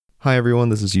Hi everyone,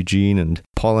 this is Eugene, and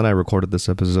Paul and I recorded this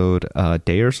episode a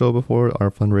day or so before our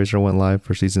fundraiser went live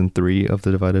for season 3 of the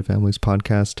Divided Families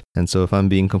podcast. And so if I'm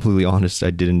being completely honest,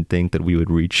 I didn't think that we would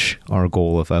reach our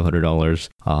goal of $500,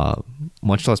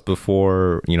 much less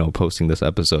before, posting this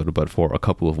episode, but for a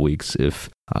couple of weeks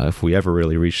if we ever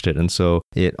really reached it. And so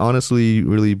it honestly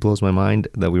really blows my mind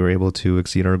that we were able to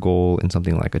exceed our goal in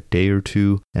something like a day or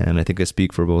two. And I think I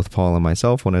speak for both Paul and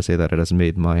myself when I say that it has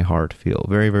made my heart feel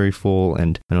very, very full.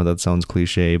 And I know that sounds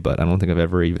cliche, but I don't think I've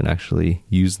ever even actually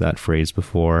used that phrase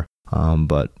before.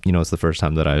 But it's the first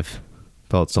time that I've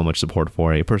felt so much support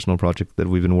for a personal project that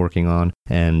we've been working on.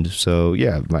 And so,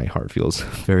 my heart feels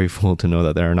very full to know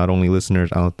that there are not only listeners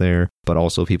out there, but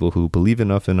also people who believe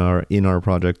enough in our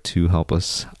project to help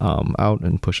us out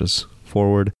and push us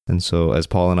forward. And so, as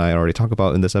Paul and I already talked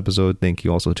about in this episode, thank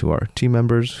you also to our team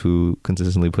members who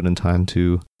consistently put in time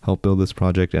to help build this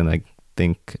project. And I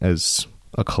think as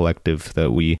a collective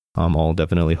that we all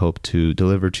definitely hope to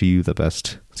deliver to you the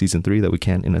best season 3 that we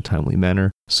can in a timely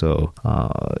manner. So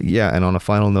and on a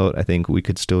final note, I think we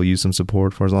could still use some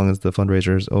support for as long as the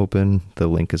fundraiser is open. The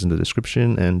link is in the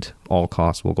description and all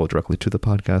costs will go directly to the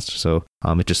podcast. So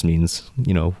it just means,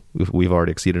 we've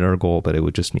already exceeded our goal, but it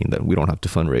would just mean that we don't have to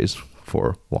fundraise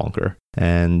for longer.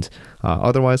 And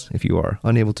otherwise, if you are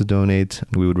unable to donate,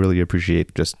 we would really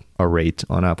appreciate just a rate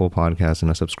on Apple Podcasts and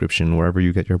a subscription wherever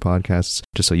you get your podcasts,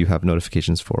 just so you have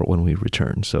notifications for when we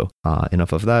return. So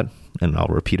enough of that, and I'll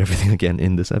repeat everything again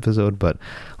in this episode, but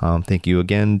thank you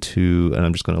again and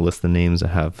I'm just going to list the names. I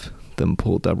have them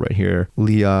pulled up right here.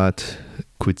 Liat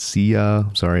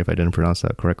Quitsia, sorry if I didn't pronounce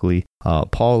that correctly.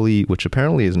 Paul Lee, which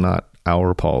apparently is not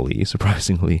our Paul Lee,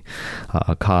 surprisingly.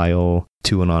 Kyle,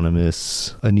 2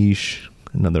 Anonymous, Anish,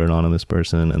 another anonymous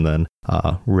person, and then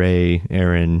Ray,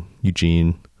 Aaron,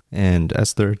 Eugene, and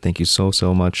Esther. Thank you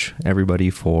so much, everybody,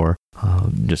 for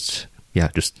just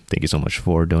thank you so much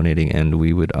for donating. And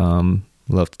we would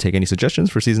love to take any suggestions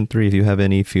for season 3. If you have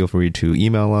any, feel free to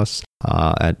email us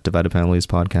at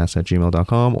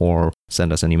dividedfamiliespodcast@gmail.com or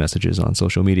send us any messages on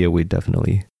social media. We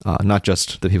definitely, not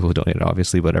just the people who donated,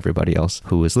 obviously, but everybody else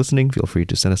who is listening, feel free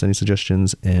to send us any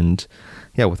suggestions. And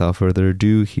without further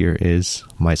ado, here is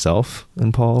myself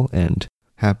and Paul, and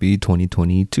happy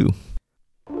 2022.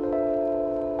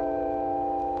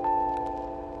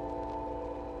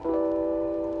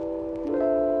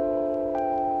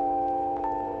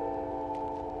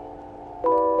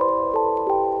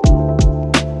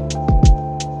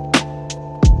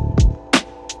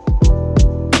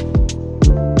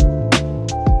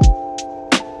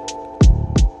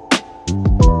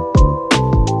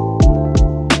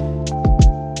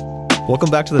 Welcome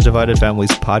back to the Divided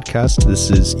Families podcast. This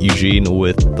is Eugene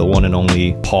with the one and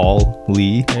only Paul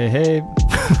Lee. Hey.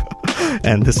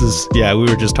 And this is, we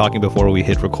were just talking before we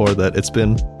hit record that it's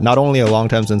been not only a long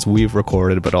time since we've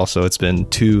recorded, but also it's been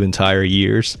 2 entire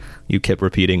years. You kept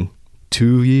repeating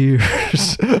 2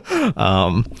 years.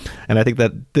 And I think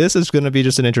that this is going to be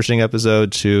just an interesting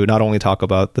episode to not only talk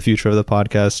about the future of the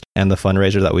podcast and the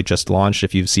fundraiser that we just launched.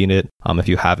 If you've seen it, if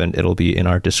you haven't, it'll be in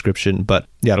our description. But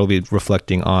it'll be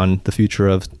reflecting on the future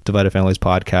of Divided Families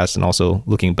podcast and also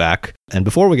looking back. And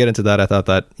before we get into that, I thought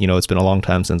that, it's been a long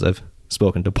time since I've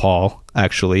spoken to Paul,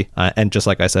 actually. And just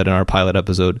like I said in our pilot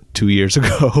episode 2 years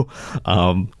ago,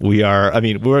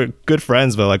 we're good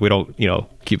friends, but we don't,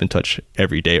 keep in touch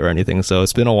every day or anything. So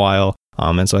it's been a while.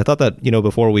 And so I thought that,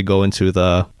 before we go into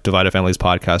the Divided Families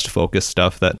podcast focus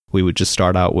stuff, that we would just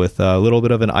start out with a little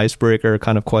bit of an icebreaker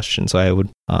kind of question. So I would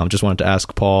just wanted to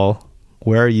ask Paul,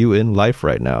 where are you in life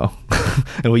right now?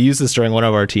 And we use this during one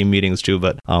of our team meetings too,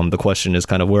 but the question is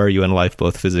kind of where are you in life,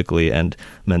 both physically and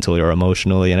mentally or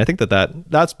emotionally? And I think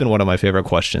that's been one of my favorite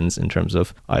questions in terms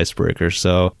of icebreakers.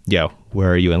 So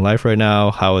where are you in life right now?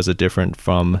 How is it different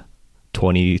from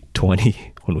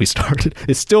 2020 when we started?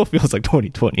 It still feels like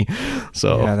 2020.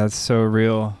 So that's so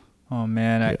real. Oh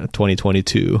man,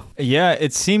 2022.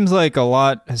 It seems like a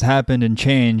lot has happened and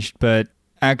changed, but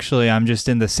actually I'm just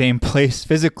in the same place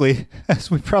physically as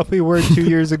we probably were 2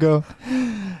 years ago.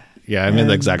 I'm in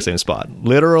the exact same spot,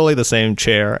 literally the same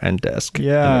chair and desk.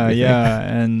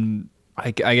 And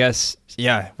I guess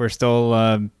we're still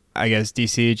I guess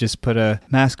DC just put a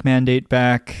mask mandate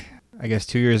back. I guess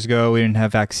 2 years ago we didn't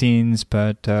have vaccines,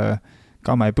 but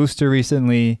got my booster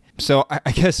recently. So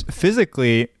I guess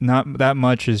physically not that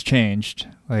much has changed.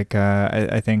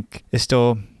 I think it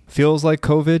still feels like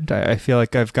COVID. I feel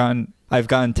like I've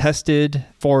gotten tested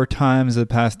 4 times the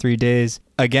past 3 days.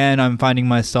 Again, I'm finding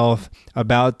myself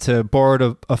about to board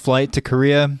a flight to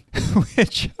Korea,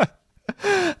 which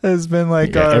has been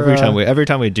like yeah, our every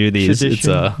time we do these,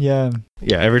 tradition. it's yeah,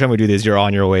 every time we do these, you're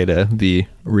on your way to be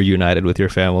reunited with your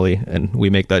family, and we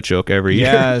make that joke every year.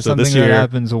 Yeah, So something this year, that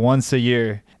happens once a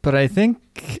year. But I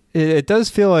think it does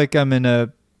feel like I'm in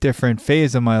a different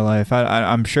phase of my life.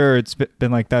 I'm sure it's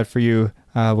been like that for you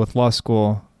with law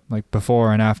school, like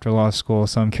before and after law school.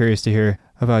 So I'm curious to hear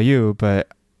about you. But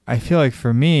I feel like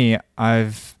for me,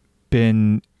 I've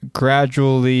been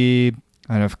gradually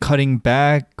kind of cutting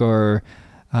back or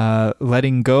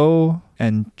letting go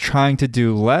and trying to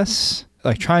do less,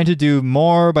 like trying to do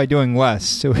more by doing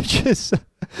less, which is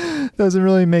doesn't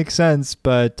really make sense.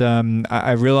 But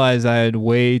I realized I had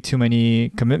way too many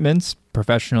commitments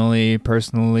professionally,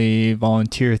 personally,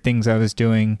 volunteer things I was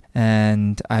doing.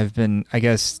 And I've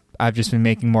just been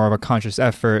making more of a conscious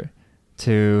effort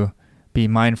to be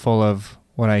mindful of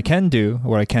what I can do,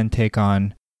 what I can take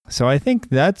on. So I think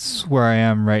that's where I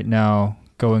am right now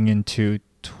going into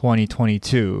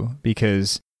 2022,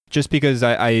 because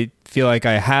I feel like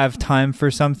I have time for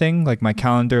something, like my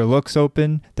calendar looks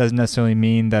open, doesn't necessarily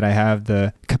mean that I have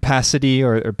the capacity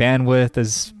or bandwidth,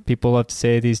 as people love to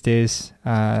say these days,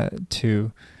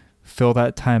 to fill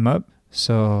that time up.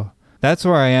 So that's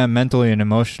where I am mentally and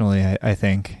emotionally, I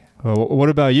think. Well, what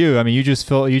about you? I mean, you just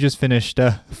finished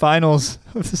finals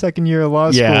of the second year of law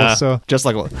school. yeah, So just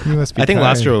like you must be I think tired.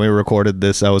 last year when we recorded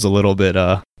this, I was a little bit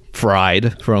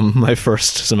fried from my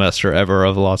first semester ever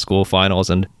of law school finals,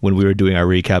 and when we were doing our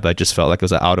recap, I just felt like it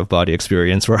was an out of body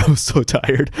experience where I was so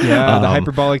tired. Yeah, the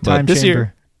hyperbolic time this chamber.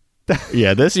 Year,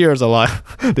 yeah, this year is a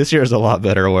lot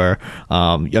better where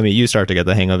I mean, you start to get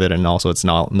the hang of it, and also it's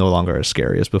no longer as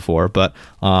scary as before. But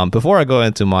before I go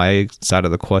into my side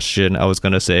of the question, I was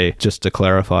going to say, just to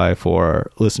clarify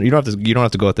for listeners, you don't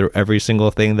have to go through every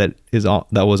single thing that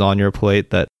was on your plate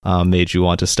that made you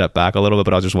want to step back a little bit,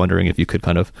 but I was just wondering if you could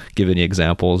kind of give any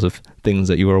examples of things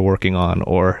that you were working on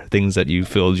or things that you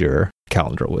filled your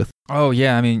calendar with. Oh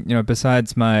yeah, I mean,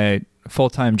 besides my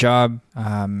full-time job,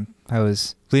 I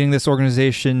was leading this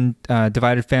organization,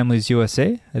 Divided Families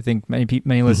USA. I think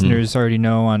many listeners already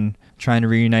know, on trying to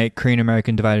reunite Korean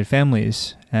American divided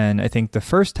families. And I think the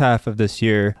first half of this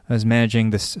year, I was managing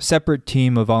this separate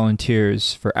team of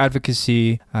volunteers for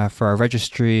advocacy, for our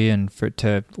registry, and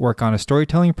to work on a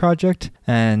storytelling project.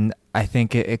 And I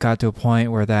think it got to a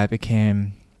point where that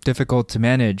became difficult to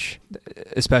manage,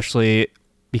 especially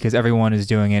because everyone is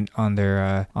doing it on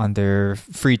their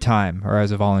free time or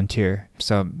as a volunteer.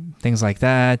 So things like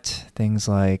that, things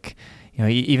like,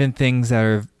 even things that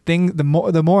are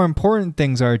the more important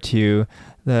things are to you,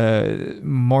 the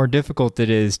more difficult it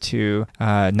is to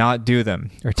not do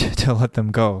them or to let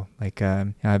them go. Like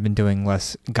I've been doing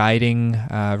less guiding,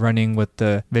 running with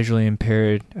the visually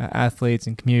impaired athletes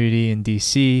and community in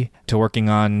DC, to working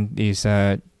on these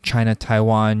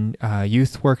China-Taiwan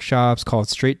youth workshops called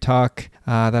Straight Talk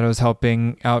that I was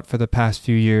helping out for the past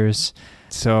few years.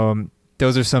 So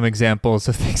those are some examples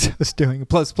of things I was doing.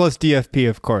 Plus DFP,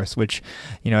 of course, which,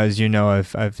 as you know,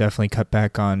 I've definitely cut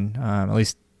back on at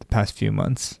least the past few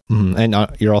months. Mm-hmm.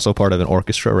 And you're also part of an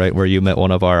orchestra, right? Where you met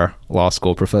one of our law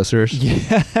school professors.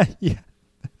 Yeah, yeah.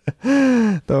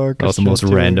 That was the most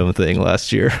random thing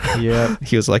last year. Yeah.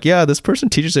 He was like, yeah, this person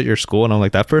teaches at your school. And I'm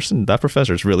like, that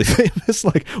professor is really famous.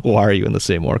 Like, why are you in the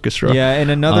same orchestra? Yeah, in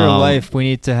another life, we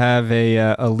need to have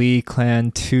a Lee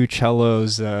Clan 2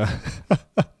 cellos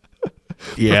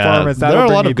yeah, there are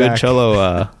a lot of good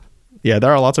cello.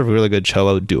 There are lots of really good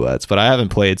cello duets, but I haven't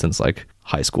played since like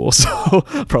high school, so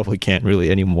probably can't really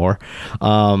anymore.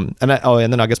 And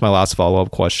then I guess my last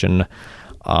follow-up question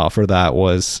for that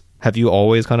was, have you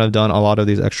always kind of done a lot of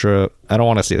these extra, I don't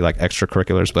want to say like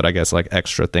extracurriculars, but I guess like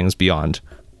extra things beyond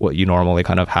what you normally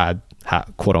kind of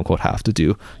quote unquote have to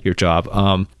do your job?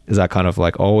 Is that kind of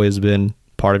like always been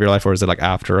part of your life, or is it like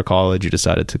after college you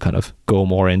decided to kind of go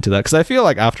more into that? Because I feel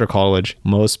like after college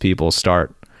most people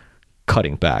start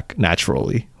cutting back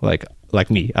naturally, like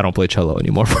me, I don't play cello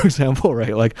anymore, for example,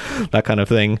 right? Like that kind of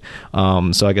thing.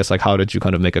 So I guess like, how did you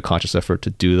kind of make a conscious effort to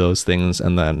do those things,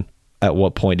 and then at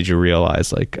what point did you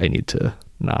realize like, I need to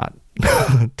not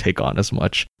take on as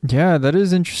much? Yeah, that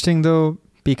is interesting though,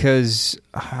 because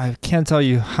I can't tell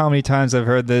you how many times I've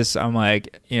heard this. I'm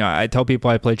like, I tell people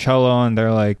I play cello, and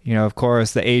they're like, of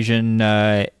course, the Asian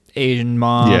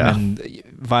mom, and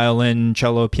violin,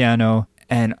 cello, piano.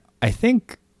 And I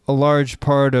think a large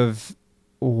part of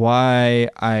why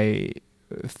I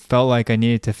felt like I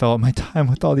needed to fill up my time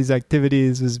with all these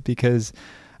activities was because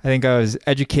I think I was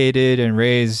educated and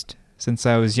raised since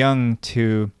I was young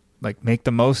to like make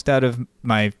the most out of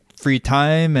my free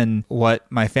time and what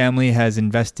my family has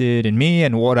invested in me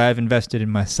and what I've invested in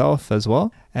myself as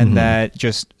well. And that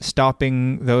just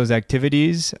stopping those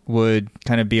activities would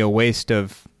kind of be a waste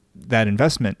of that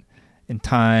investment in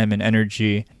time and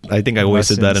energy. I think I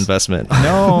wasted that investment.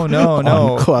 No.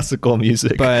 on classical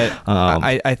music. But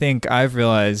I think I've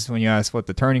realized when you ask what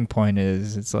the turning point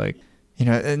is, it's like, you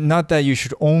know, not that you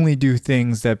should only do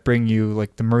things that bring you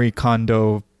like the Marie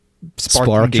Kondo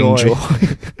sparking joy.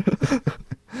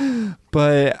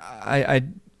 But I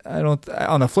don't,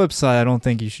 on the flip side, I don't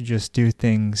think you should just do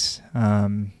things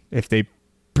if they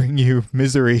bring you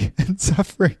misery and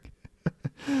suffering.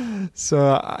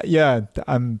 So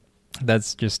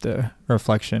that's just a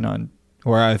reflection on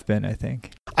where I've been, I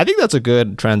think. I think that's a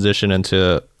good transition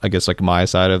into, I guess, like my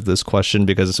side of this question,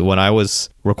 because when I was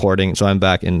recording, so I'm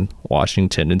back in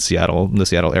Washington, in Seattle, in the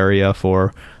Seattle area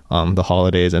for the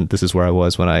holidays, and this is where I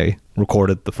was when I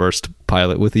recorded the first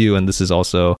pilot with you, and this is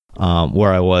also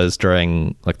where I was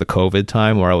during like the COVID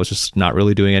time, where I was just not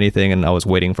really doing anything, and I was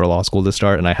waiting for law school to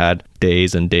start, and I had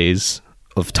days and days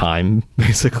of time.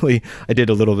 Basically, I did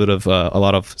a little bit of a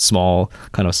lot of small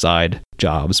kind of side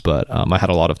jobs, but I had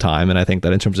a lot of time, and I think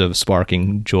that in terms of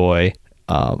sparking joy,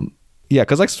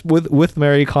 because like with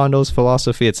Marie Kondo's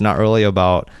philosophy, it's not really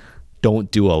about don't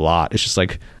do a lot. It's just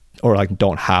like, or like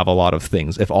don't have a lot of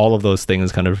things. If all of those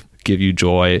things kind of give you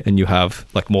joy and you have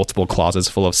like multiple closets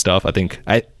full of stuff, I think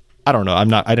I don't know.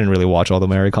 I didn't really watch all the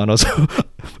Marie Kondo, so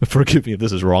forgive me if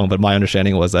this is wrong, but my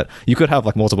understanding was that you could have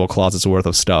like multiple closets worth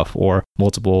of stuff, or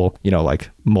multiple, like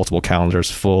multiple calendars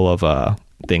full of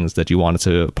things that you wanted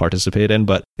to participate in.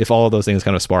 But if all of those things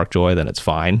kind of spark joy, then it's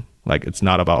fine. Like it's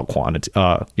not about quantity.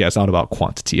 It's not about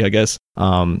quantity, I guess.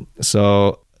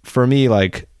 So for me,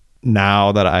 like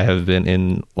now that I have been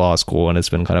in law school and it's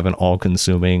been kind of an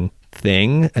all-consuming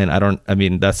thing, and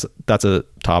that's a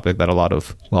topic that a lot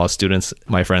of law students,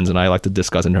 my friends and I, like to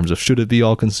discuss in terms of, should it be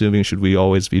all consuming? Should we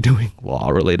always be doing law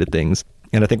related things?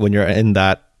 And I think when you're in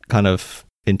that kind of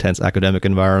intense academic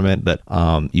environment, that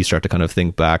you start to kind of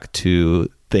think back to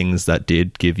things that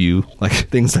did give you, like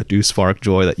things that do spark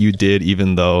joy that you did,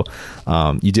 even though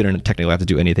you didn't technically have to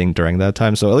do anything during that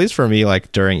time. So at least for me,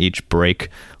 like during each break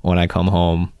when I come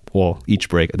home, each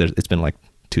break, it's been like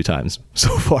 2 times so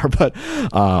far, but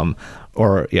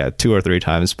 2 or 3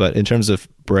 times. But in terms of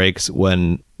breaks,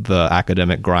 when the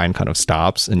academic grind kind of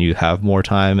stops and you have more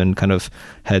time and kind of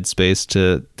headspace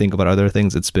to think about other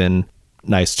things, it's been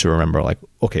nice to remember, like,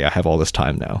 okay, I have all this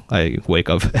time now. I wake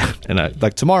up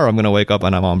and tomorrow I'm going to wake up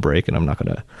and I'm on break and I'm not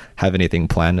going to have anything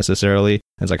planned necessarily.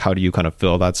 And it's like, how do you kind of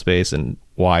fill that space, and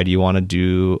why do you want to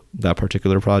do that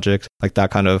particular project? Like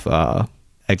that kind of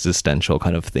existential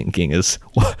kind of thinking is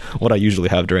what I usually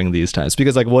have during these times.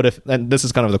 Because like, what if, and this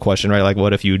is kind of the question, right? Like,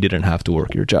 what if you didn't have to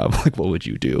work your job? Like, what would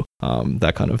you do?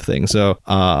 That kind of thing. So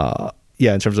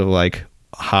in terms of like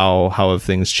how have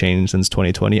things changed since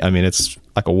 2020? I mean, it's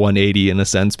like a 180 in a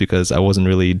sense, because I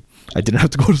didn't have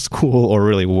to go to school or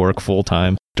really work full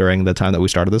time during the time that we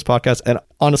started this podcast. And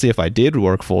honestly, if I did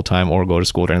work full time or go to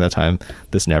school during that time,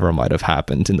 this never might have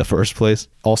happened in the first place.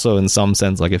 Also, in some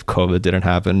sense, like if COVID didn't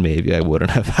happen, maybe I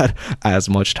wouldn't have had as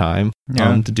much time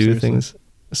to do things.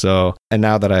 So, and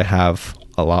now that I have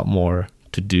a lot more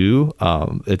to do,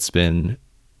 it's been,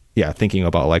 thinking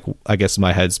about, like, I guess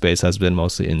my headspace has been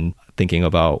mostly in thinking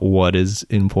about what is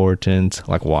important,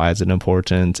 like why is it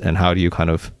important, and how do you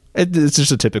kind of, it's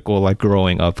just a typical like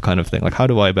growing up kind of thing. Like, how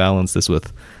do I balance this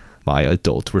with my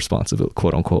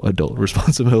quote unquote adult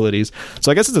responsibilities?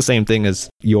 So I guess it's the same thing as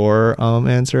your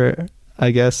answer, I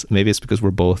guess. Maybe it's because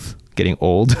we're both getting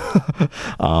old.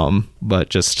 But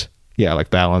just,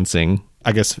 like balancing,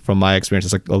 I guess from my experience,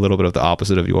 it's like a little bit of the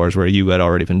opposite of yours, where you had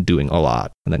already been doing a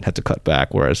lot and then had to cut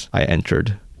back, whereas I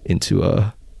entered into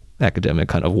a academic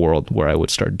kind of world where I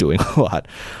would start doing a lot.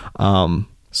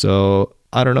 So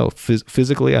I don't know.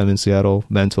 Physically, I'm in Seattle.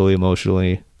 Mentally,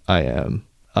 emotionally, I am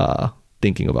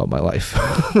thinking about my life.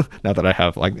 Now that I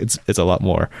have, like, it's a lot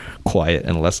more quiet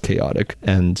and less chaotic,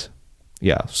 and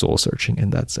soul searching in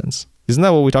that sense. Isn't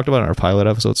that what we talked about in our pilot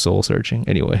episode? Soul searching.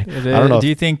 Anyway, I don't know. Do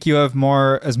you think you have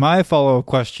more? As my follow-up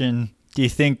question, do you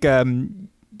think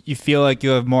you feel like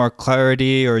you have more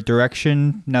clarity or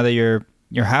direction now that you're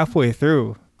halfway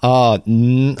through?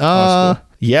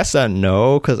 Yes and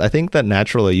no, because I think that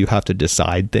naturally you have to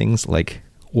decide things like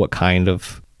what kind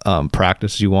of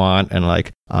practice you want, and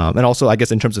like and also I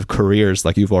guess in terms of careers,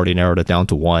 like you've already narrowed it down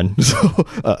to one. So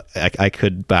I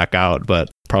could back out, but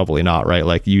probably not, right?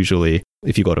 Like usually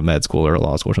if you go to med school or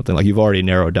law school or something, like you've already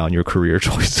narrowed down your career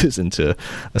choices into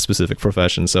a specific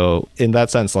profession. So in that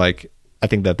sense, like I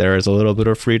think that there is a little bit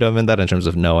of freedom in that, in terms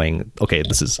of knowing, okay,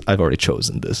 I've already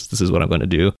chosen this is what I'm going to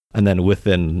do. And then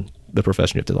within the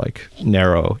profession, you have to like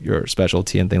narrow your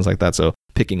specialty and things like that. So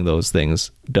picking those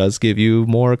things does give you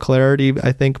more clarity,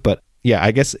 I think. But yeah,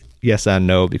 I guess yes and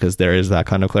no, because there is that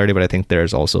kind of clarity. But I think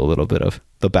there's also a little bit of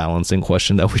the balancing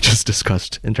question that we just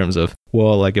discussed in terms of,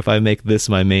 well, like if I make this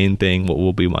my main thing, what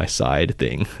will be my side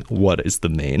thing? What is the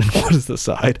main? What is the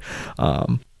side?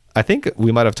 I think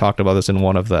we might have talked about this in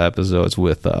one of the episodes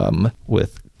with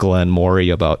Glenn Morey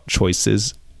about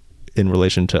choices in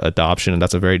relation to adoption, and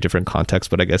that's a very different context.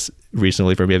 But I guess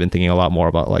recently for me, I've been thinking a lot more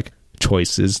about like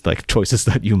choices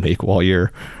that you make while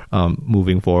you're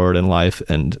moving forward in life.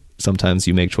 And sometimes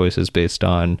you make choices based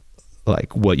on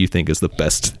like what you think is the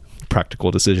best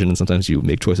practical decision, and sometimes you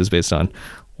make choices based on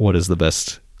what is the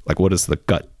best, like what is the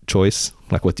gut choice,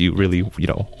 like what do you really,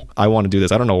 I want to do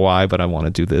this, I don't know why, but I want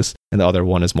to do this. And the other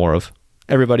one is more of,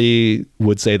 everybody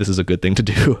would say this is a good thing to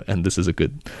do and this is a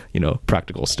good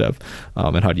practical step,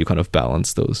 and how do you kind of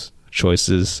balance those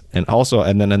choices? And also,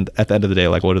 and then at the end of the day,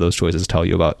 like what do those choices tell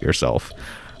you about yourself?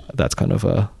 That's kind of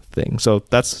a thing. So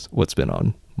that's what's been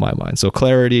on my mind. So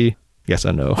clarity, yes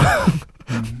and no.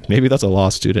 Maybe that's a law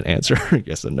student answer.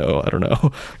 Yes and no, I don't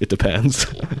know, it depends.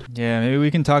 Yeah, maybe we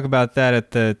can talk about that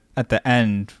at the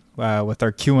end with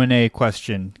our Q&A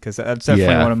question, because that's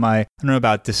definitely one of my, I don't know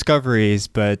about discoveries,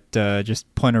 but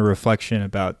just point of reflection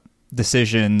about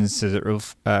decisions as it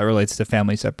relates to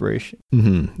family separation.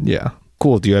 Yeah.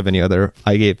 Cool. Do you have any other?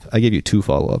 I gave you 2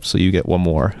 follow-ups, so you get one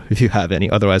more if you have any.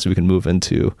 Otherwise, we can move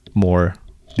into more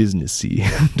businessy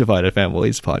Divided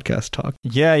Families podcast talk.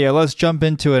 Yeah. Let's jump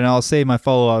into it, and I'll save my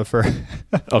follow-up for.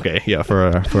 Okay. Yeah.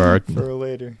 For our for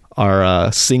later.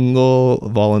 Our single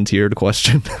volunteered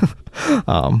question.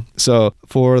 So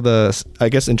for I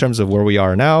guess in terms of where we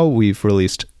are now, we've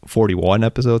released 41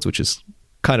 episodes, which is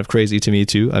kind of crazy to me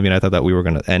too. I mean, I thought that we were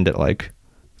going to end at like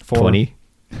 20.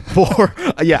 4.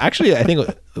 Yeah, actually, I think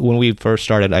when we first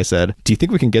started, I said, do you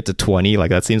think we can get to 20? Like,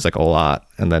 that seems like a lot.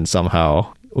 And then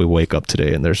somehow we wake up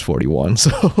today and there's 41.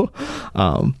 So,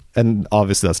 and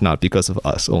obviously that's not because of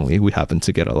us only. We happen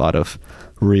to get a lot of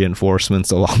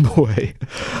reinforcements along the way.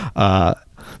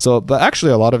 But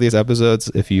actually a lot of these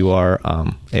episodes, if you are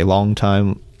a long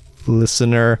time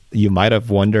listener, you might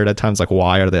have wondered at times, like,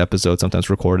 why are the episodes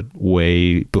sometimes recorded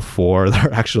way before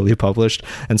they're actually published?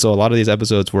 And so a lot of these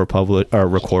episodes were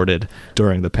recorded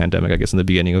during the pandemic, I guess in the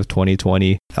beginning of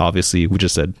 2020. Obviously, we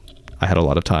just said I had a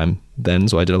lot of time then,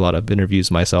 so I did a lot of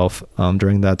interviews myself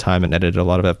during that time and edited a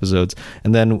lot of episodes.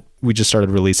 And then we just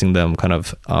started releasing them kind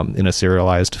of in a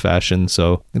serialized fashion.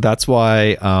 So that's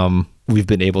why we've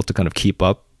been able to kind of keep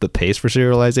up the pace for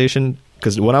serialization.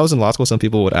 Because when I was in law school, some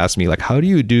people would ask me, like, how do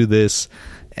you do this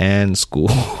and school?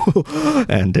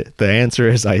 And the answer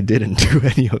is I didn't do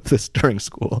any of this during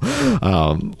school.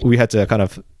 We had to kind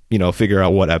of, figure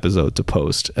out what episode to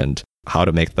post and how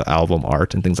to make the album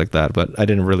art and things like that. But I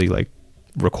didn't really like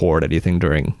record anything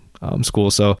during school.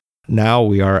 So now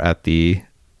we are at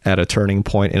a turning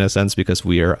point in a sense, because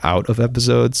we are out of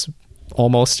episodes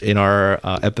almost in our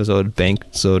episode bank.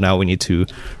 So now we need to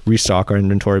restock our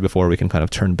inventory before we can kind of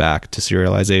turn back to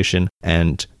serialization.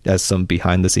 And as some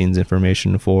behind the scenes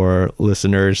information for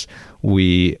listeners,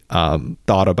 we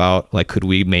thought about, like, could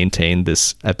we maintain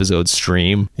this episode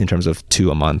stream in terms of 2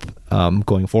 a month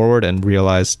going forward, and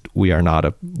realized we are not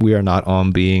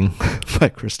on Being by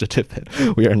Krista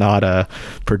Tippett. We are not a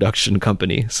production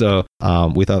company. So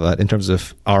we thought that in terms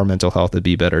of our mental health, it'd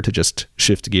be better to just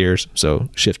shift gears. So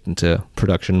shift into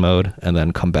production mode and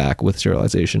then come back with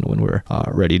serialization when we're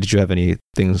ready. Did you have any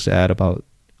things to add about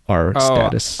our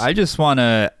status? I just want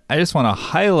to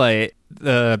highlight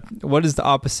what is the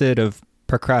opposite of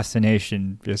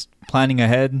procrastination? Just planning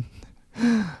ahead.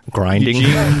 Grinding.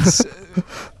 Eugene's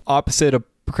opposite of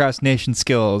procrastination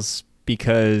skills,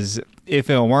 because if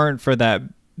it weren't for that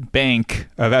bank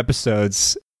of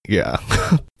episodes,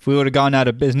 we would have gone out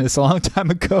of business a long time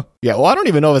ago. Yeah, well, I don't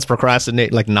even know if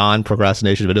it's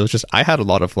non-procrastination, but it was just, I had a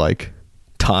lot of like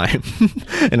time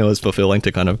and it was fulfilling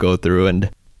to kind of go through and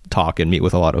talk and meet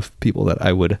with a lot of people that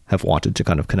I would have wanted to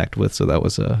kind of connect with. So that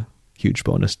was a huge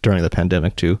bonus during the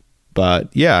pandemic too. But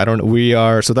yeah, I don't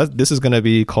know. This is going to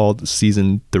be called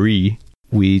season 3.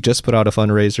 We just put out a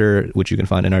fundraiser, which you can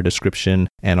find in our description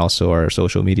and also our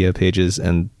social media pages.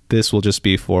 And this will just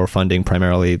be for funding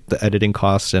primarily the editing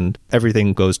costs, and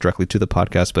everything goes directly to the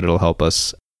podcast, but it'll help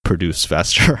us produce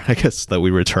faster, I guess, that we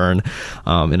return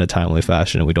in a timely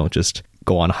fashion and we don't just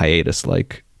go on hiatus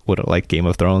like Game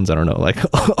of Thrones, I don't know, like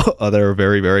other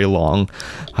very, very long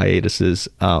hiatuses.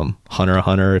 Hunter x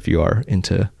Hunter, if you are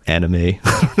into anime.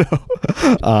 I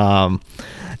don't know.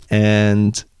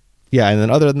 And Yeah, and then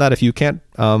other than that, if you can't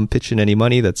pitch in any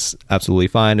money, that's absolutely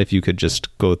fine. If you could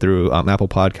just go through Apple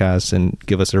Podcasts and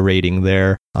give us a rating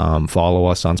there, follow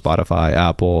us on Spotify,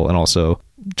 Apple, and also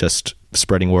just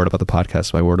spreading word about the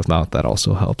podcast by word of mouth, that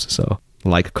also helps. So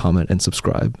like, comment, and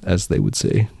subscribe, as they would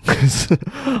say.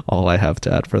 All I have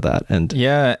to add for that. And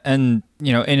yeah, and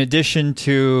in addition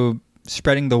to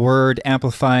spreading the word,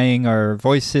 amplifying our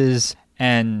voices,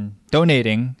 and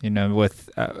donating, with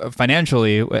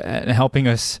financially and helping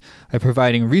us by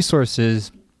providing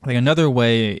resources, like another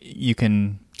way you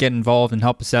can get involved and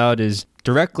help us out is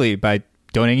directly by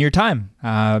donating your time.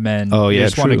 And I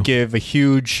just want to give a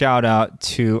huge shout out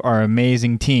to our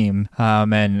amazing team.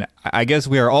 And I guess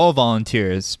we are all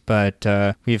volunteers, but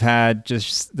we've had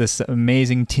just this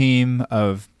amazing team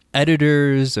of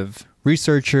editors, of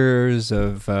researchers,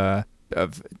 of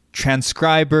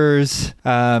transcribers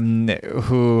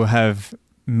who have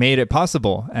made it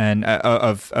possible, and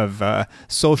of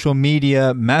social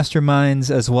media masterminds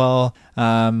as well,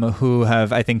 who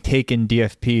have, I think, taken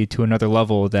DFP to another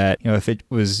level that, if it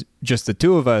was just the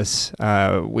two of us,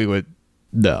 we would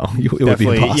it would be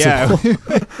impossible.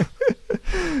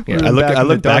 Yeah, I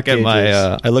look back at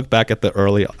I look back at the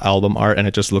early album art, and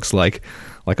it just looks like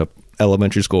a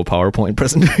elementary school PowerPoint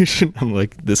presentation. I'm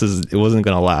like, it wasn't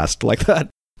gonna last like that.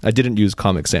 I didn't use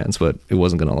Comic Sans, but it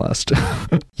wasn't going to last.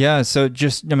 Yeah, so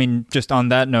just on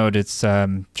that note, it's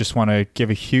just want to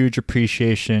give a huge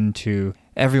appreciation to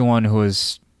everyone who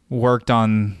has worked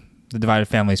on the Divided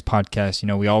Families podcast.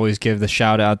 We always give the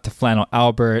shout out to Flannel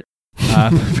Albert for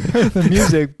the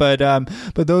music, but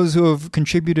those who have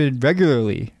contributed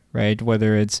regularly, right?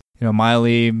 Whether it's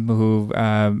Miley, who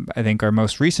I think our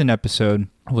most recent episode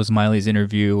was Miley's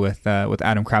interview with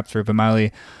Adam Crapsford, but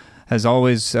Miley has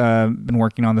always been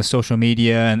working on the social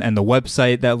media and the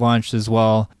website that launched as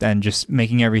well, and just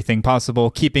making everything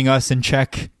possible, keeping us in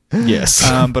check. Yes.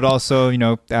 But also,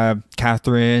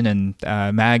 Catherine and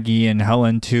Maggie and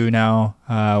Helen too now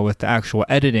with the actual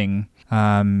editing,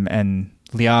 and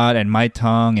Liat and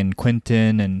Maitong and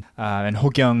Quentin and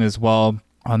Ho-kyung as well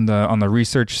on the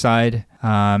research side,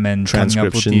 and coming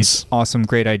up with these awesome,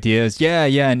 great ideas. Yeah,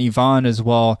 and Yvonne as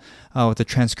well with the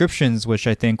transcriptions, which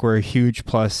I think were a huge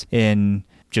plus in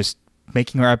just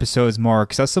making our episodes more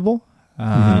accessible.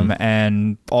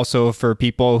 And also for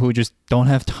people who just don't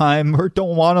have time or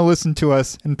don't want to listen to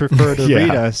us and prefer to read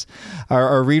us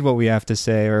or read what we have to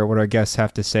say or what our guests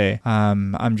have to say.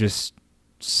 I'm just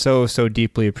so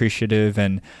deeply appreciative,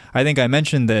 and I think I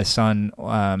mentioned this on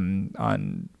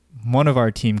one of our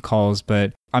team calls,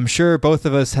 but I'm sure both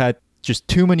of us had just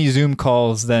too many Zoom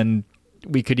calls than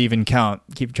we could even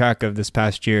keep track of this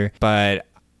past year. But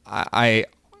I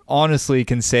honestly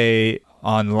can say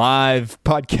on live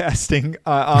podcasting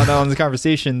on the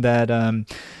conversation that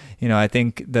I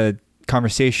think the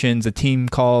conversations, the team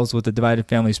calls with the Divided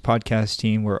Families podcast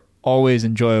team were always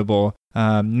enjoyable.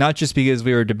 Not just because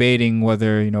we were debating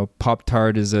whether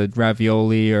Pop-Tart is a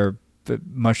ravioli or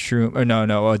mushroom,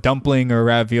 or a dumpling or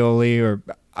ravioli or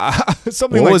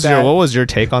something like that. What was your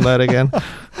take on that again?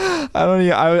 I don't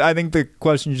know. I think the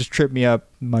question just tripped me up.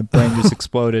 My brain just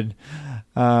exploded.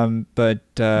 But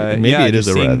maybe it is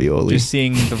a ravioli. Just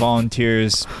seeing the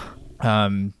volunteers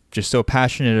just so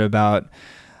passionate about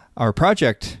our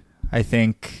project. I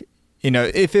think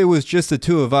if it was just the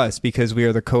two of us because we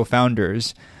are the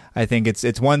co-founders, I think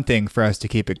it's one thing for us to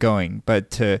keep it going. But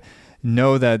to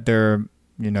know that there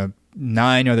are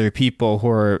 9 other people who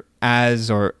are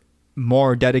as or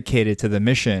more dedicated to the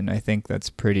mission, I think that's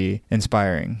pretty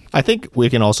inspiring. I think we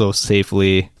can also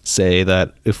safely say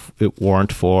that if it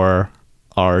weren't for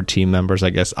our team members, I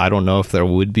guess I don't know if there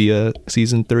would be a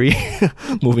season 3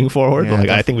 moving forward.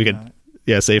 Yeah, I think we could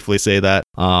safely say that.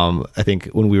 I think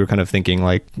when we were kind of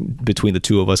thinking between the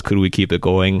two of us, could we keep it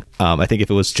going? I think if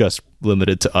it was just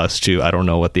limited to us two, I don't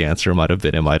know what the answer might have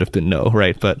been. It might have been no,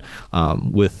 right? But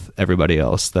with everybody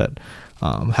else that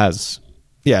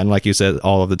and like you said,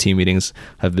 all of the team meetings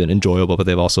have been enjoyable, but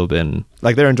they've also been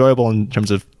they're enjoyable in terms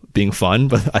of being fun,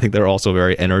 but I think they're also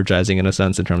very energizing in a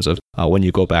sense in terms of when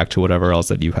you go back to whatever else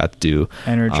that you had to do.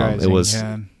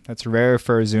 Energizing, that's rare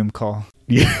for a Zoom call.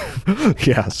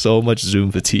 Yeah, so much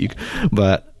Zoom fatigue.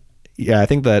 But I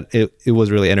think that it was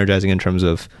really energizing in terms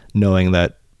of knowing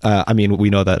that, we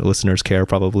know that listeners care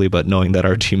probably, but knowing that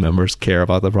our team members care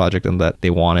about the project and that they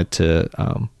want it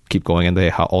to keep going, and they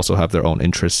also have their own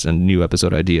interests and new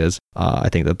episode ideas. I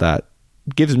think that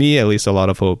gives me at least a lot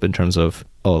of hope in terms of,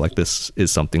 this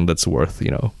is something that's worth,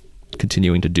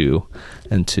 continuing to do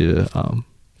and to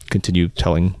continue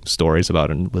telling stories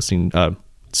about and listening,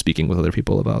 speaking with other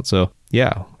people about. So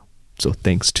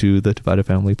thanks to the Divided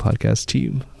Family podcast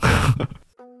team.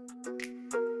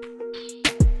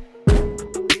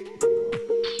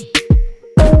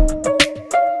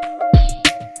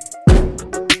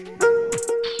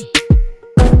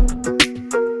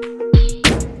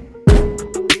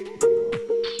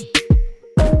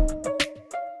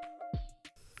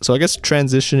 So I guess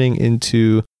transitioning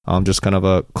into just kind of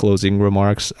a closing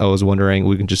remarks, I was wondering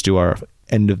we can just do our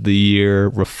end of the year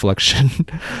reflection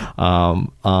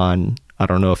on, I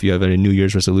don't know if you have any New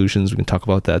Year's resolutions, we can talk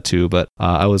about that too, but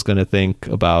I was going to think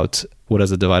about what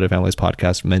has the Divided Families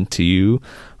podcast meant to you,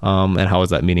 and how has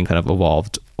that meaning kind of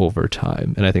evolved over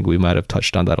time. And I think we might have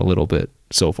touched on that a little bit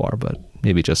so far, but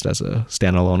maybe just as a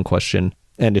standalone question.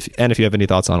 And if you have any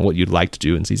thoughts on what you'd like to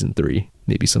do in season 3,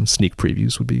 maybe some sneak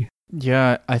previews would be.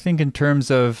 Yeah, I think in terms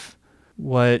of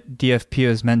what DFP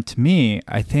has meant to me,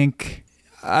 I think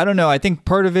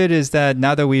part of it is that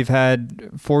now that we've had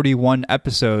 41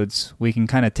 episodes, we can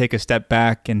kind of take a step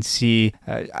back and see,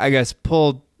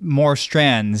 pull more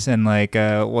strands and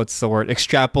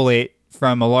extrapolate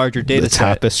from a larger data set. The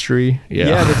tapestry.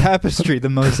 Yeah, the tapestry, the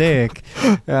mosaic.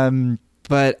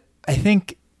 But I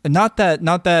think not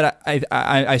that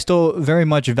I still very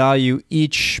much value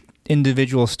each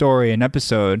individual story and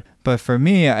episode, but for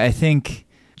me, I think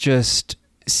just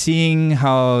seeing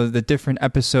how the different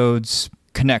episodes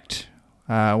connect,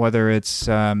 whether it's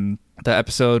the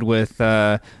episode with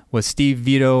Steve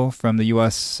Vito from the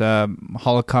U.S.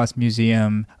 Holocaust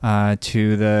Museum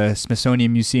to the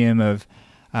Smithsonian Museum of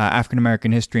African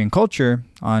American History and Culture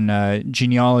on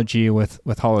genealogy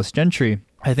with Hollis Gentry.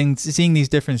 I think seeing these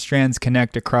different strands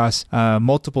connect across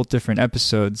multiple different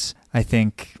episodes, I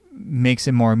think makes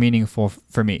it more meaningful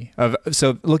for me.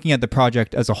 So looking at the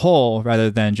project as a whole rather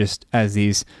than just as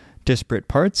these disparate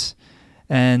parts.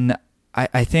 And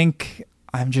I think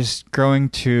I'm just growing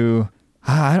to,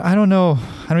 I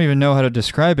don't even know how to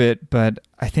describe it, but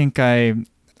I think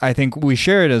we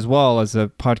share it as well as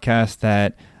a podcast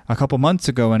that a couple months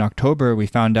ago in October, we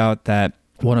found out that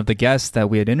one of the guests that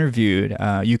we had interviewed,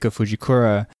 Yuka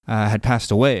Fujikura, had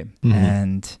passed away. Mm-hmm.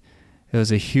 And it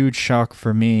was a huge shock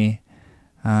for me.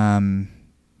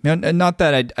 Not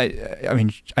that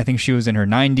I think she was in her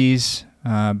 90s,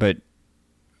 but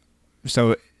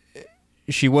so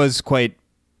she was quite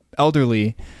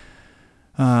elderly.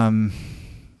 But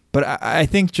I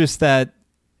think just that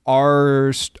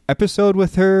our episode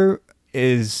with her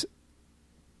is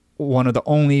one of the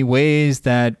only ways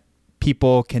that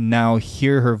people can now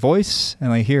hear her voice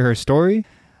and hear her story.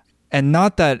 And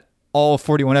not that all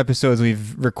 41 episodes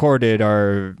we've recorded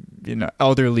are,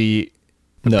 elderly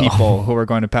people who are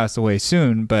going to pass away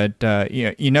soon, but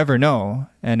you never know.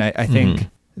 And I think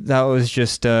that was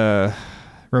just a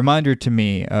reminder to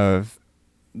me of,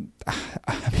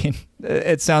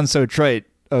 it sounds so trite,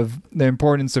 of the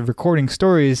importance of recording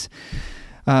stories,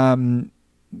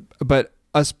 but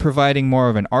us providing more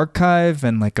of an archive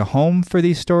and a home for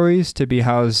these stories to be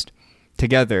housed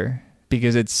together,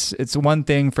 because it's one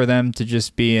thing for them to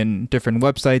just be in different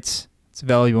websites, it's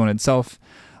valuable in itself,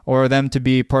 or them to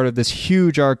be part of this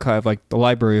huge archive like the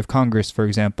Library of Congress, for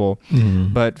example.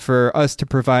 But for us to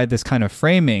provide this kind of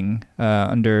framing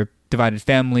under Divided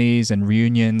Families and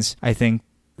reunions, I think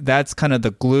that's kind of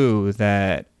the glue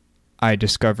that I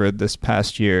discovered this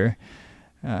past year.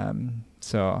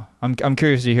 So I'm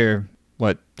curious to hear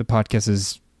what the podcast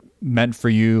has meant for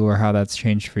you, or how that's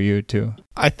changed for you too.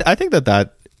 I think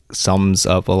that sums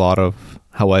up a lot of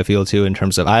how I feel too, in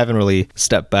terms of I haven't really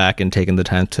stepped back and taken the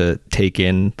time to take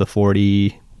in the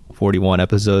 41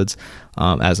 episodes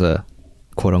as a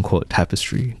quote unquote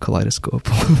tapestry, kaleidoscope,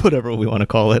 whatever we want to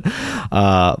call it.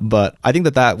 But I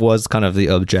think that was kind of the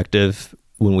objective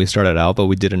when we started out, but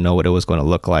we didn't know what it was going to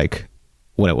look like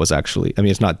when it was actually,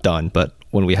 it's not done, but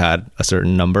when we had a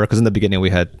certain number, because in the beginning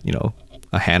we had,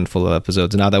 a handful of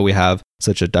episodes. Now that we have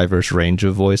such a diverse range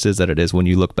of voices that it is, when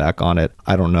you look back on it,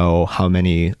 I don't know how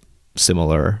many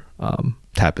similar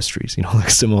tapestries,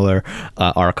 similar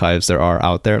archives there are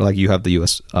out there. Like you have the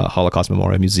U.S. Holocaust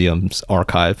Memorial Museum's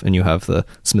archive, and you have the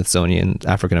Smithsonian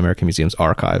African American Museum's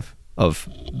archive of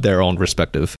their own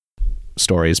respective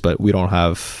stories, but we don't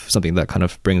have something that kind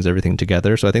of brings everything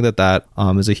together. So I think that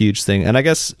is a huge thing. And I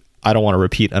guess I don't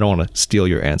want to steal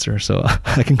your answer, so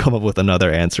I can come up with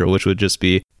another answer, which would just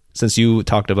be, since you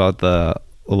talked about the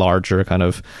larger kind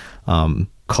of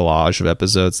collage of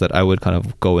episodes, that I would kind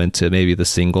of go into maybe the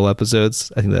single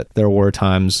episodes. I think that there were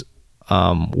times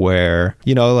where,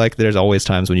 there's always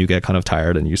times when you get kind of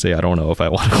tired and you say, I don't know if I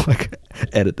want to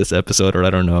edit this episode, or I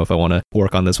don't know if I want to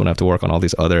work on this one, I have to work on all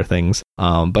these other things.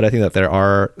 But I think that there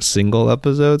are single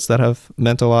episodes that have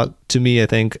meant a lot to me, I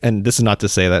think. And this is not to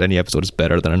say that any episode is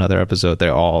better than another episode.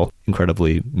 They're all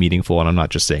incredibly meaningful. And I'm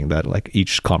not just saying that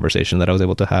each conversation that I was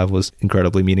able to have was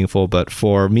incredibly meaningful. But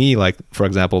for me, for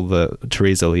example, the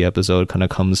Theresa Lee episode kind of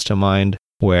comes to mind,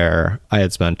 where I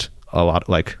had spent a lot,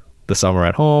 the summer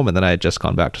at home, and then I had just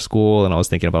gone back to school, and I was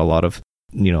thinking about a lot of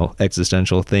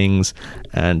existential things,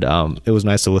 and it was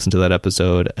nice to listen to that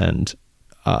episode. And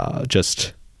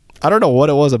just, I don't know what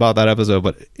it was about that episode,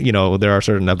 but there are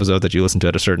certain episodes that you listen to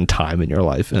at a certain time in your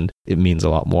life, and it means a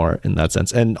lot more in that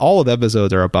sense. And all of the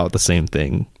episodes are about the same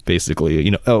thing,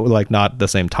 basically. Like not the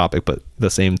same topic, but the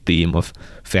same theme of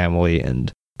family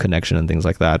and connection and things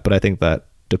like that. But I think that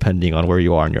depending on where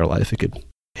you are in your life, it could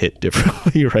hit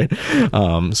differently, right?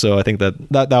 So I think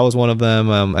that was one of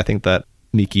them. I think that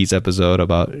Miki's episode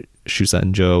about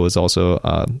Shusenjo was also,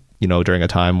 during a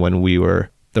time when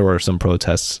there were some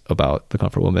protests about the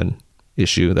Comfort Woman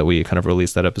issue that we kind of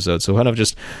released that episode. So kind of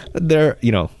just there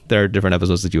are different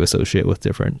episodes that you associate with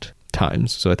different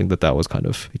times. So I think that was kind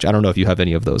of, I don't know if you have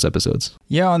any of those episodes.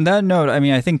 Yeah, on that note, I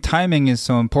mean, I think timing is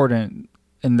so important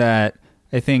in that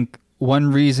I think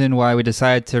one reason why we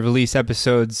decided to release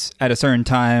episodes at a certain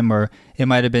time, or it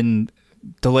might have been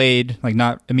delayed, like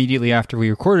not immediately after we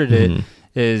recorded it,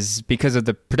 is because of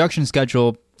the production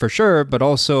schedule for sure, but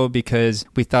also because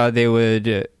we thought they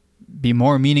would be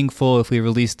more meaningful if we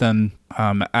released them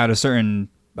at a certain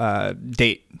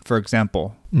date, for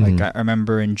example. Like I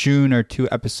remember in June, our 2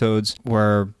 episodes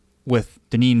were with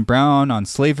Deneen Brown on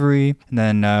slavery, and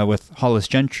then with Hollis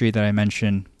Gentry that I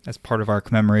mentioned as part of our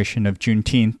commemoration of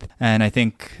Juneteenth. And I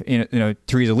think,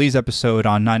 Theresa Lee's episode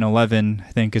on 9/11,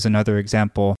 I think, is another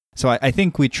example. So I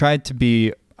think we tried to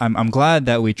be, I'm glad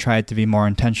that we tried to be more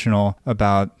intentional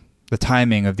about the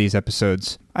timing of these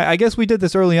episodes. I guess we did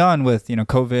this early on with,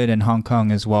 COVID and Hong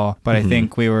Kong as well, but I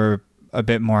think we were a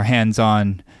bit more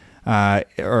hands-on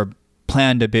or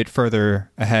planned a bit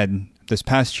further ahead this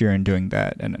past year in doing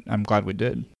that, and I'm glad we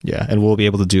did. Yeah, and we'll be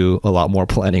able to do a lot more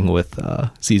planning with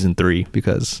season 3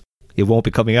 because it won't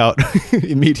be coming out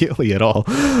immediately at all.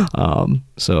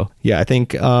 So yeah, I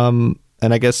think,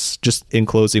 and I guess just in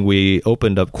closing, we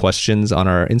opened up questions on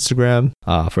our Instagram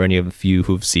for any of you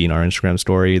who've seen our Instagram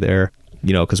story there.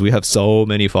 Because we have so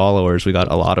many followers, we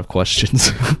got a lot of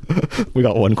questions. We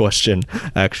got one question,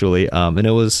 actually. And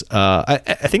it was, I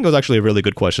think it was actually a really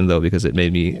good question, though, because it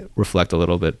made me reflect a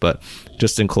little bit. But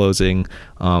just in closing,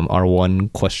 our one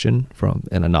question from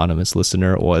an anonymous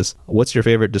listener was, what's your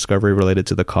favorite discovery related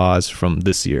to the cause from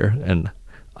this year? And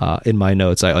in my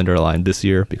notes, I underlined this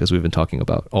year because we've been talking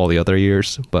about all the other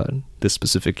years, but this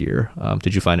specific year,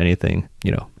 did you find anything,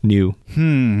 new?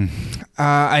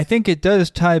 I think it does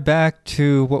tie back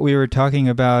to what we were talking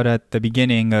about at the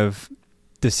beginning of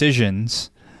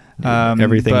decisions.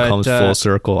 Everything comes full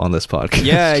circle on this podcast.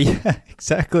 Yeah,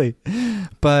 exactly.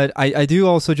 But I do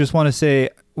also just want to say,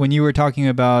 when you were talking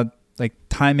about like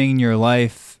timing your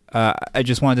life, I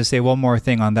just wanted to say one more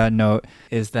thing on that note,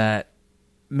 is that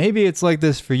maybe it's like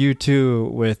this for you too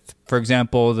with, for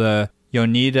example, the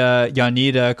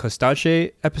Yanida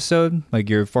Kostache episode, like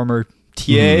your former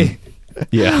TA.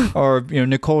 Yeah. Or,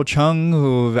 Nicole Chung,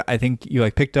 who I think you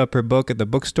picked up her book at the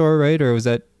bookstore, right? Or was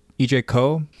that EJ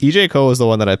Ko? EJ Ko was the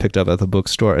one that I picked up at the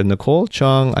bookstore. And Nicole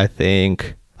Chung, I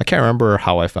can't remember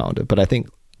how I found it, but I think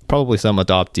probably some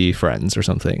adoptee friends or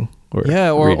something. Or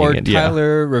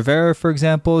Tyler Rivera, for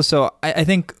example. So I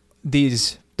think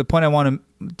the point I wanted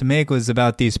to make was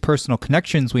about these personal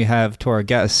connections we have to our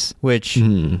guests, which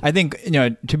I think,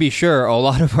 to be sure, a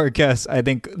lot of our guests, I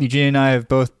think Eugene and I have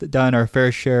both done our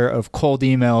fair share of cold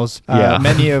emails,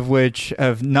 many of which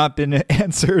have not been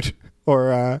answered.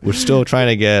 Or we're still trying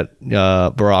to get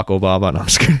Barack Obama. No, I'm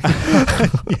just kidding.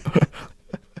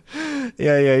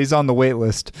 Yeah, he's on the wait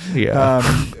list. Yeah.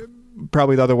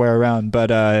 Probably the other way around.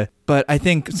 But I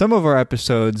think some of our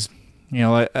episodes,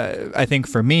 I think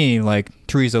for me, like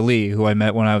Theresa Lee, who I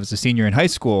met when I was a senior in high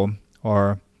school,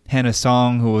 or Hannah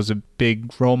Song, who was a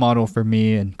big role model for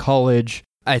me in college,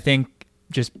 I think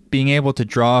just being able to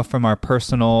draw from our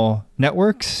personal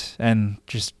networks and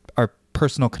just our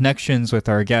personal connections with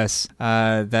our guests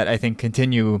that I think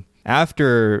continue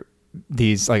after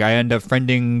these. Like I end up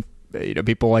friending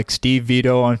people like Steve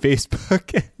Vito on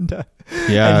Facebook, and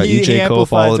EJ Ko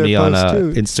followed me on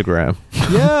Instagram.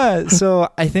 Yeah, so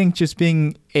I think just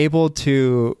being able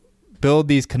to build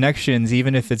these connections,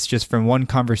 even if it's just from one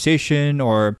conversation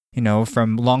or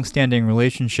from long-standing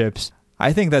relationships,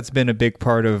 I think that's been a big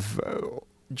part of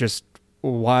just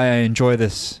why I enjoy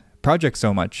this project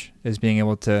so much, is being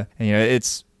able to,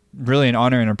 it's really an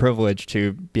honor and a privilege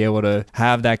to be able to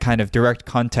have that kind of direct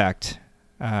contact,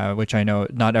 which I know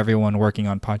not everyone working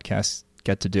on podcasts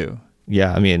get to do.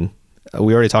 Yeah, I mean,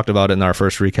 we already talked about it in our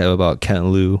first recap about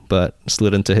Ken Liu, but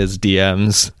slid into his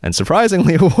DMs and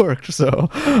surprisingly it worked. So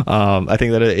I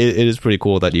think that it is pretty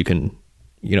cool that you can,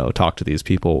 talk to these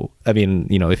people. I mean,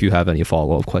 if you have any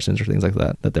follow-up questions or things like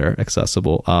that they're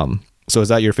accessible. So is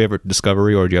that your favorite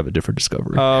discovery, or do you have a different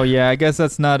discovery? Oh yeah, I guess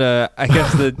that's not I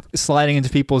guess the sliding into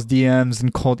people's DMs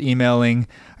and cold emailing.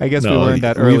 I guess we learned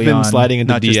that early on. We've been sliding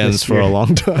into DMs for a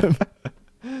long time.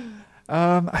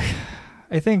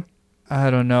 I think, I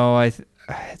don't know.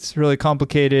 It's really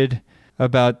complicated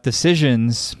about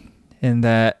decisions in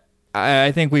that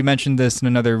I think we mentioned this in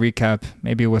another recap,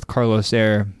 maybe with Carlos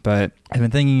Air, but I've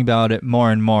been thinking about it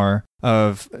more and more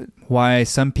of why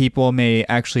some people may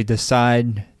actually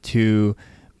decide to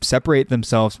separate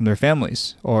themselves from their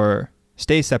families or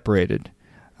stay separated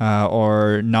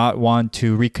or not want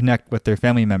to reconnect with their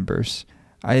family members.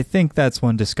 I think that's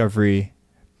one discovery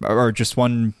or just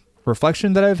one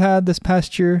reflection that I've had this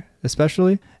past year,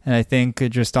 especially. And I think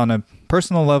just on a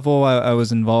personal level, I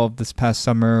was involved this past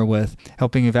summer with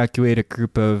helping evacuate a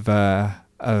group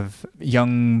of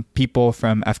young people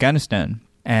from Afghanistan.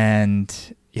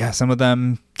 And yeah, some of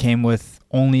them came with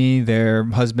only their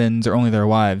husbands or only their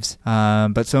wives.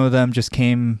 But some of them just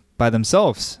came by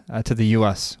themselves to the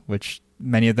U.S., which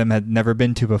many of them had never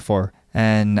been to before.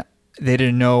 And they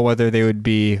didn't know whether they would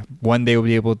be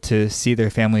able to see their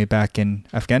family back in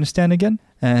Afghanistan again.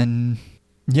 And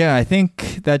yeah, I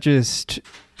think that just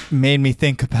made me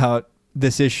think about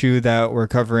this issue that we're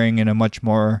covering in a much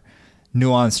more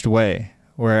nuanced way,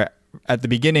 where at the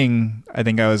beginning, I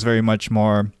think I was very much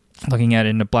more looking at it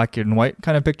in a black and white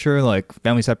kind of picture, like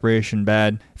family separation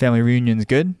bad, family reunions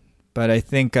good. But I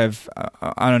think I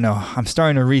don't know, I'm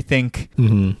starting to rethink.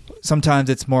 Mm-hmm. Sometimes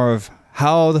it's more of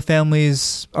how the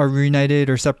families are reunited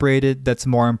or separated that's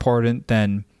more important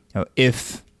than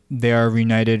if they are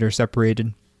reunited or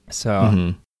separated.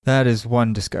 So that is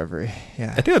one discovery.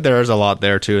 Yeah, I think that there is a lot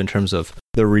there too in terms of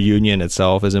the reunion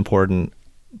itself is important,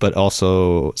 but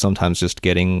also sometimes just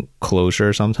getting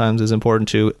closure sometimes is important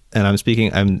too. And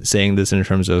I'm saying this in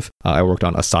terms of I worked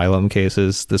on asylum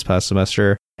cases this past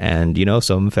semester, and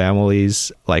some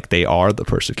families, like, they are the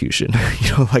persecution.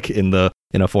 Like in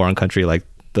a foreign country, like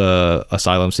the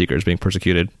asylum seekers being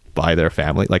persecuted by their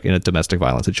family, like in a domestic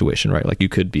violence situation, right? Like you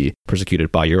could be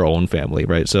persecuted by your own family,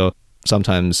 right? So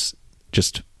sometimes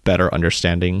just better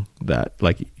understanding that,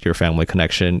 like, your family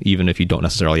connection, even if you don't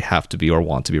necessarily have to be or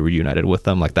want to be reunited with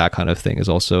them, like that kind of thing is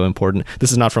also important.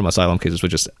 This is not from asylum cases,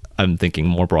 but just I'm thinking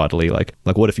more broadly, like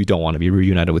what if you don't want to be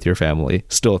reunited with your family?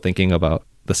 Still thinking about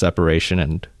the separation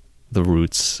and the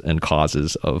roots and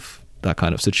causes of that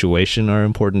kind of situation are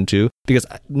important too, because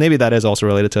maybe that is also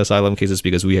related to asylum cases,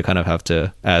 because we kind of have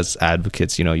to, as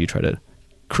advocates, you try to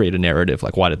create a narrative,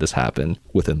 like, why did this happen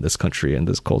within this country and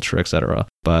this culture, etc.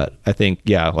 But I think,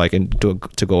 yeah, like,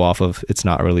 to go off of it's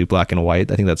not really black and white,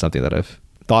 I think that's something that I've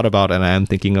thought about and I am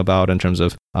thinking about in terms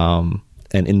of and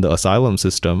in the asylum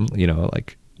system,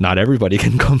 like, not everybody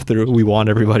can come through. We want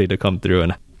everybody to come through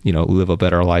and live a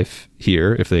better life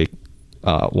here if they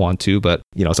want to, but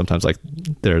sometimes, like,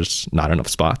 there's not enough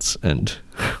spots, and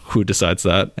who decides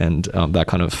that? And that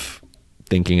kind of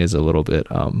thinking is a little bit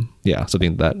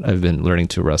something that I've been learning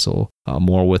to wrestle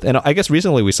more with. And I guess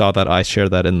recently we saw that I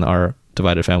shared that in our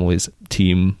Divided Families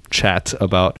team chat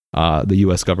about the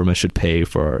US government should pay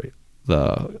for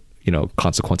the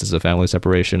consequences of family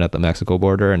separation at the Mexico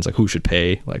border, and it's like, who should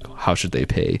pay? Like, how should they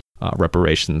pay?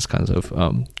 Reparations kinds of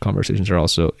conversations are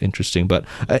also interesting. But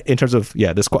in terms of,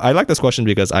 I like this question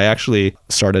because I actually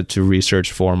started to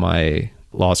research for my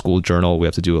law school journal. We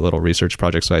have to do a little research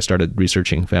project, so I started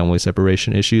researching family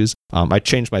separation issues. I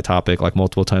changed my topic like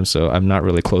multiple times, so I'm not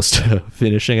really close to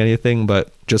finishing anything,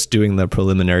 but just doing the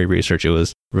preliminary research, it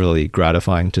was really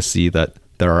gratifying to see that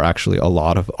there are actually a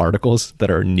lot of articles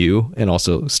that are new and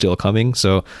also still coming.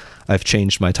 So I've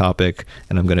changed my topic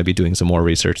and I'm going to be doing some more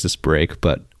research this break.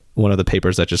 But one of the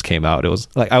papers that just came out, it was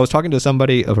like, I was talking to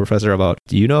somebody, a professor, about,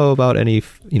 do you know about any,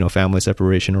 family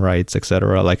separation rights,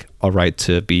 etc., like a right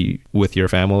to be with your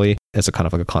family as a kind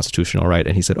of like a constitutional right?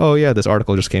 And he said, oh yeah, this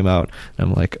article just came out. And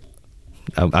I'm like,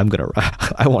 I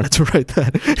wanted to write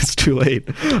that. It's too late.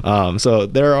 So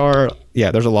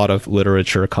there's a lot of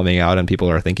literature coming out and people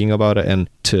are thinking about it. And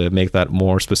to make that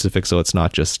more specific, so it's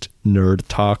not just nerd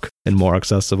talk and more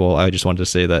accessible, I just wanted to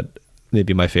say that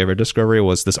maybe my favorite discovery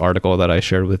was this article that I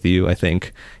shared with you, I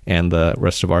think, and the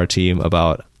rest of our team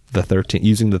about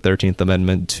using the 13th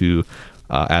Amendment to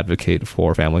advocate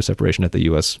for family separation at the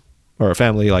U.S. or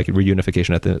family like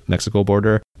reunification at the Mexico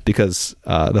border, because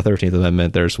the 13th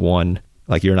Amendment, there's one,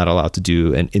 like, you're not allowed to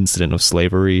do an incident of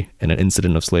slavery, and an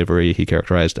incident of slavery he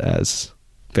characterized as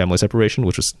family separation,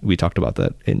 which was, we talked about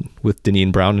that with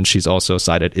Deneen Brown, and she's also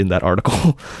cited in that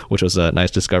article, which was a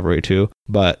nice discovery too.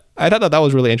 But I thought that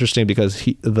was really interesting because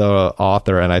the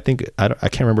author, and I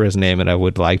can't remember his name, and I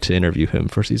would like to interview him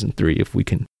for season 3 if we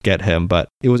can get him. But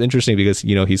it was interesting because,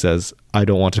 he says, I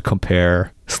don't want to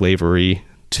compare slavery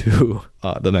to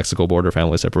the Mexico border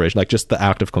family separation. Like, just the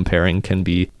act of comparing can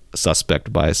be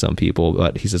suspect by some people,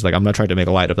 but he says, like, I'm not trying to make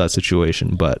light of that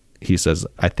situation, but he says,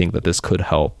 I think that this could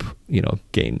help,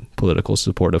 gain political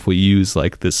support if we use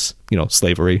like this,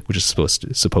 slavery, which is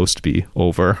supposed to be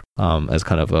over, as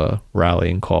kind of a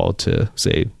rallying call to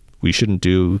say we shouldn't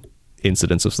do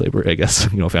incidents of slavery, I guess,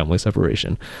 family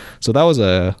separation. So that was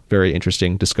a very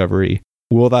interesting discovery.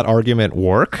 Will that argument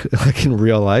work like in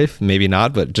real life? Maybe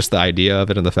not, but just the idea of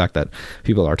it and the fact that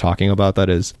people are talking about that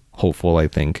is hopeful, I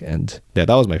think. And yeah,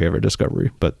 that was my favorite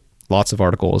discovery, but lots of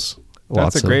articles.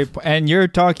 That's a great point. And you're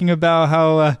talking about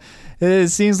how it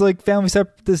seems like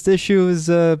this issue is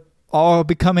all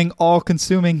becoming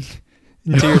all-consuming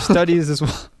into your studies as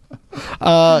well.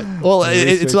 Well,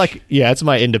 it's like, it's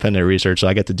my independent research, so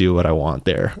I get to do what I want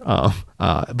there.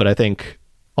 But I think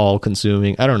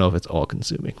all-consuming, I don't know if it's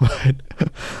all-consuming, but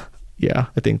yeah,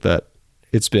 I think that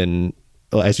it's been,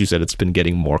 as you said, it's been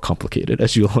getting more complicated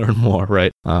as you learn more,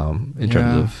 right? In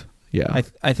terms of,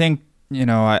 I think,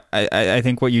 I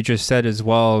think what you just said as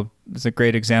well is a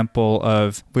great example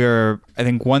of I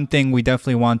think one thing we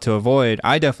definitely want to avoid,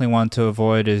 I definitely want to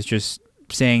avoid, is just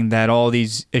saying that all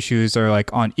these issues are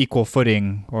like on equal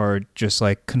footing, or just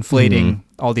like conflating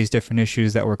all these different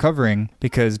issues that we're covering,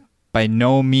 because by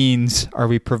no means are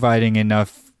we providing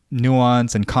enough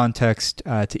nuance and context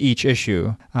to each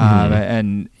issue.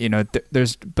 And,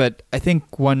 but I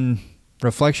think one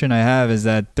reflection I have is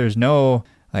that there's no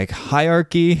like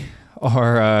hierarchy,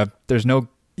 or there's no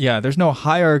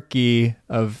hierarchy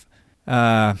of,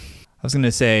 I was going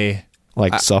to say,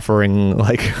 like suffering,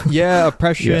 like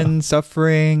oppression,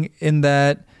 suffering, in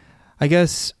that I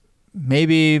guess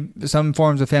maybe some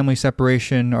forms of family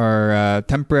separation are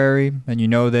temporary,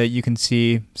 and that you can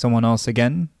see someone else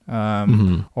again,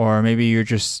 or maybe you're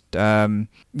just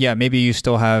maybe you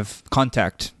still have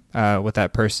contact with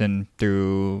that person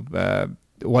through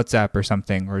WhatsApp or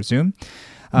something, or Zoom.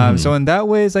 So in that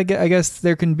ways, I guess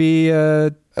there can be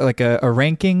like a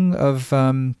ranking of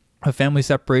family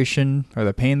separation, or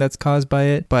the pain that's caused by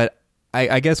it. But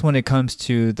I guess when it comes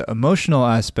to the emotional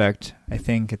aspect, I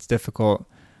think it's difficult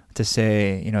to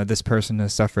say, this person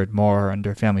has suffered more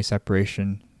under family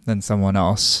separation than someone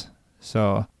else.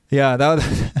 So yeah,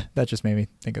 that just made me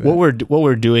think of that. What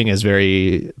we're doing is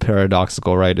very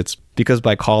paradoxical, right? It's because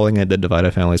by calling it the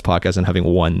Divided Families podcast and having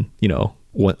one,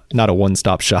 not a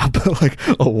one-stop shop, but like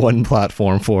a one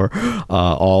platform for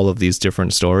all of these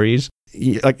different stories.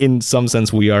 Like, in some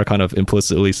sense, we are kind of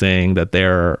implicitly saying that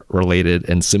they're related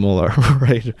and similar,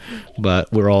 right? But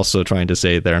we're also trying to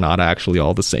say they're not actually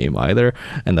all the same either,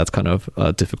 and that's kind of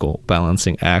a difficult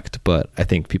balancing act. But I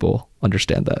think people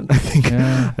understand that. I think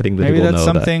that maybe people that's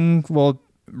know something we'll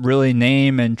really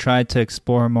name and try to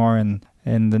explore more in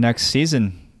the next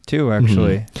season too,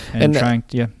 actually. And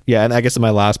and I guess my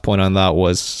last point on that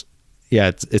was,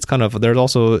 it's kind of,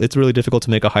 it's really difficult to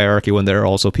make a hierarchy when there are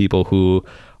also people who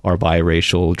are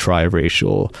biracial,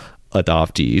 triracial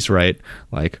adoptees, right?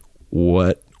 Like,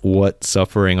 what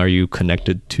suffering are you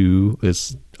connected to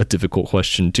is a difficult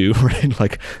question too, right?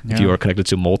 Like, if you are connected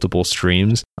to multiple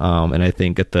streams. And I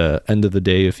think at the end of the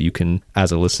day, if you can,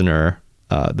 as a listener,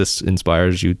 these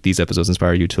episodes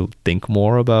inspire you to think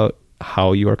more about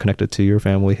how you are connected to your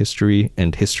family history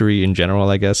and history in general,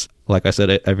 I guess. Like I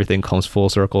said, everything comes full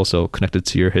circle, so connected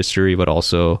to your history, but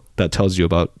also that tells you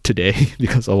about today,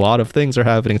 because a lot of things are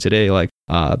happening today, like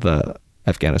the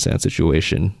Afghanistan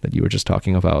situation that you were just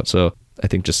talking about. So I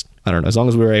think I don't know, as long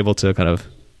as we're able to kind of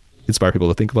inspire people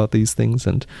to think about these things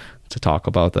and to talk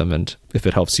about them, and if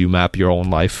it helps you map your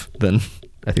own life, then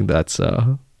I think that's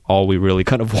all we really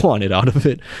kind of wanted out of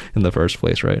it in the first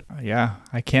place, right? Yeah,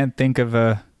 I can't think of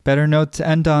a better note to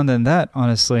end on than that,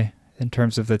 honestly, in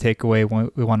terms of the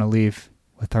takeaway we want to leave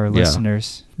with our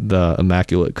listeners. The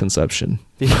Immaculate Conception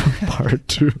part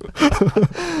 2.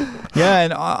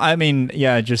 And I mean,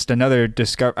 just another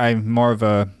I'm more of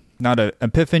a, not an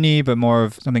epiphany, but more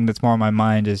of something that's more on my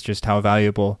mind, is just how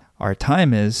valuable our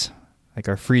time is, like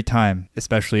our free time,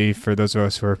 especially for those of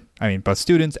us who are, both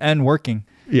students and working.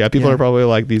 Yeah, people are probably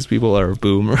like, these people are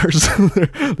boomers.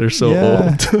 they're so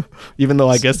old. Even though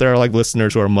I guess there are like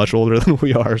listeners who are much older than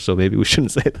we are, so maybe we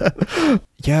shouldn't say that.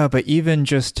 Yeah, but even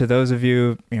just to those of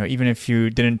you, even if you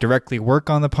didn't directly work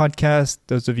on the podcast,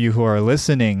 those of you who are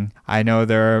listening, I know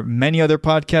there are many other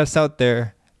podcasts out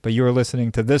there, but you are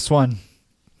listening to this one.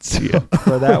 See ya.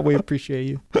 For that, we appreciate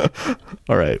you.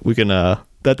 All right, we can.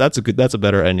 That's a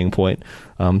better ending point.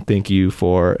 Thank you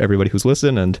for everybody who's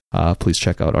listened, and please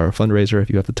check out our fundraiser if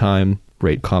you have the time.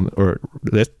 Rate, comment, or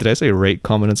did I say rate,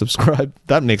 comment, and subscribe?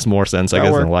 That makes more sense, I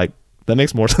guess, than like. That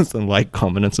makes more sense than like,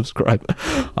 comment, and subscribe.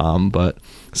 But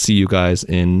see you guys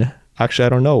in, actually, I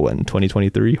don't know when,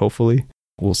 2023, hopefully.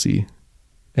 We'll see.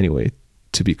 Anyway,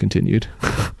 to be continued.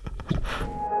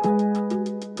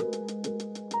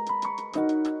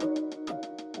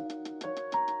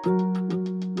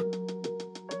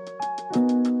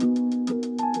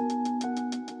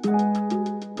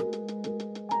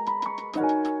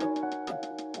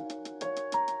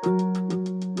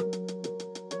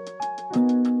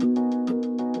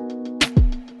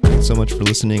 So much for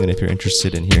listening, and if you're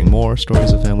interested in hearing more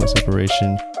stories of family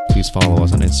separation, please follow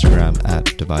us on Instagram at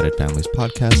Divided Families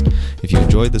Podcast. If you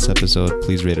enjoyed this episode,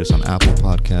 please rate us on Apple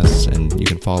Podcasts, and you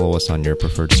can follow us on your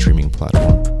preferred streaming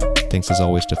platform. Thanks as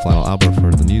always to Flannel Albert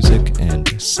for the music,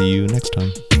 and see you next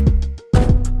time.